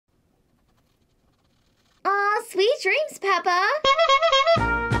Sweet dreams, Peppa!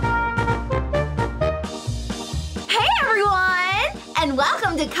 Hey everyone! And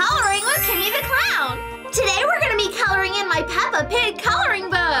welcome to Coloring with KiMMi the Clown! Today we're going to be coloring in my Peppa Pig coloring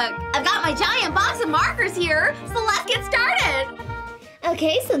book! I've got my giant box of markers here, so let's get started!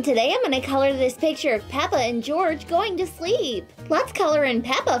 Okay, so today I'm going to color this picture of Peppa and George going to sleep. Let's color in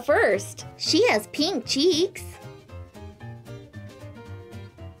Peppa first. She has pink cheeks.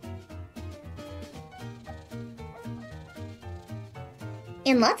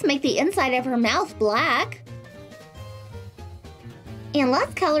 And let's make the inside of her mouth black. And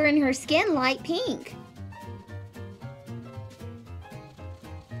let's color in her skin light pink.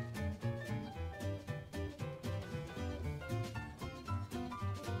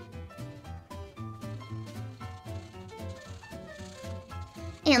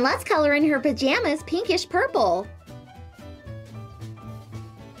 And let's color in her pajamas pinkish purple.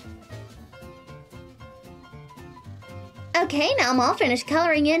 Okay, now I'm all finished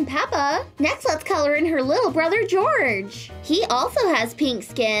coloring in Peppa. Next, let's color in her little brother George. He also has pink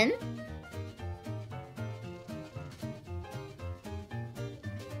skin.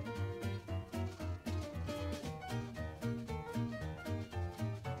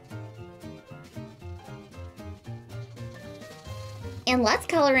 And let's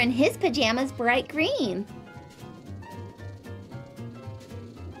color in his pajamas bright green.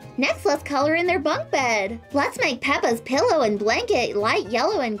 Next, let's color in their bunk bed. Let's make Peppa's pillow and blanket light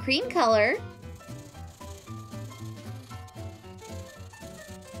yellow and cream color.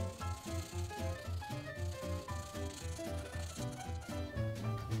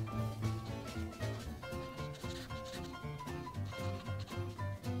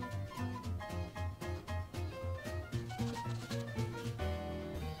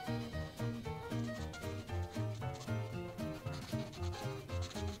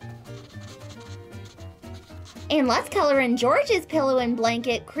 And let's color in George's pillow and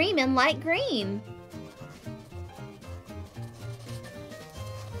blanket cream and light green.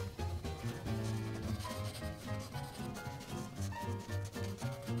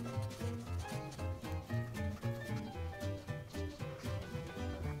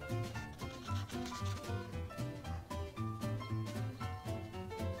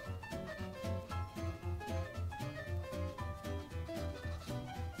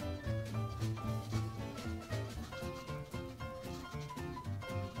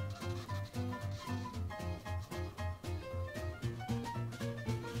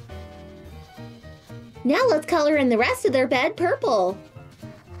 Now let's color in the rest of their bed purple.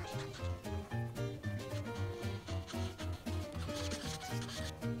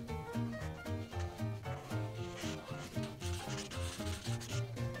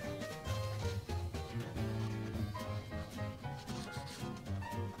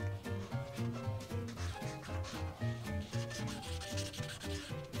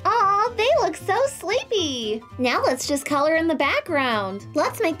 Aw, they look so sleepy. Now let's just color in the background.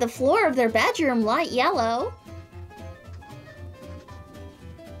 Let's make the floor of their bedroom light yellow.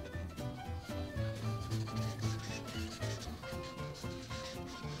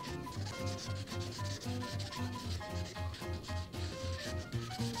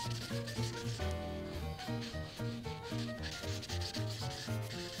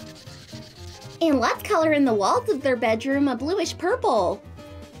 And let's color in the walls of their bedroom a bluish purple.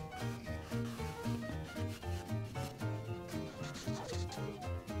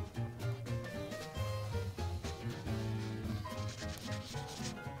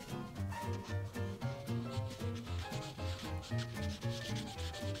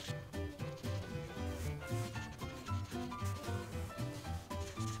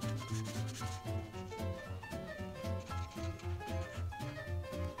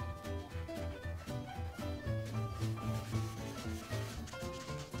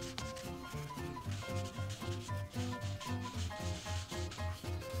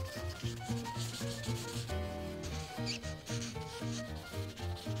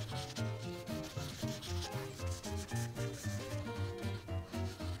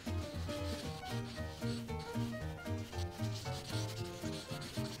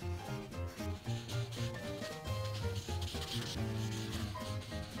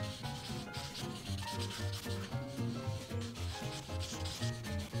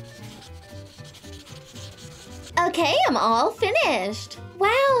 Okay, I'm all finished.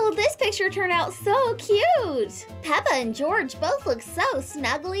 Wow, this picture turned out so cute. Peppa and George both look so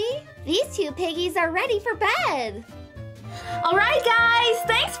snuggly. These two piggies are ready for bed. Alright guys,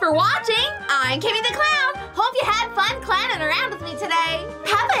 thanks for watching. I'm KiMMi the Clown. Hope you had fun clowning around with me today.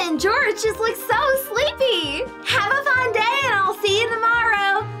 Peppa and George just look so sleepy. Have a fun day and I'll see you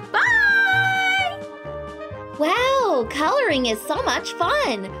tomorrow. Bye! Wow, Coloring is so much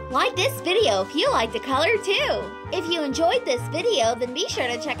fun! Like this video if you like to color too! If you enjoyed this video, then be sure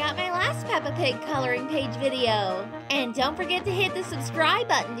to check out my last Peppa Pig coloring page video. And don't forget to hit the subscribe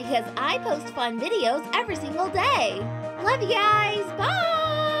button because I post fun videos every single day. Love you guys!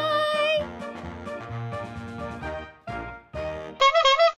 Bye!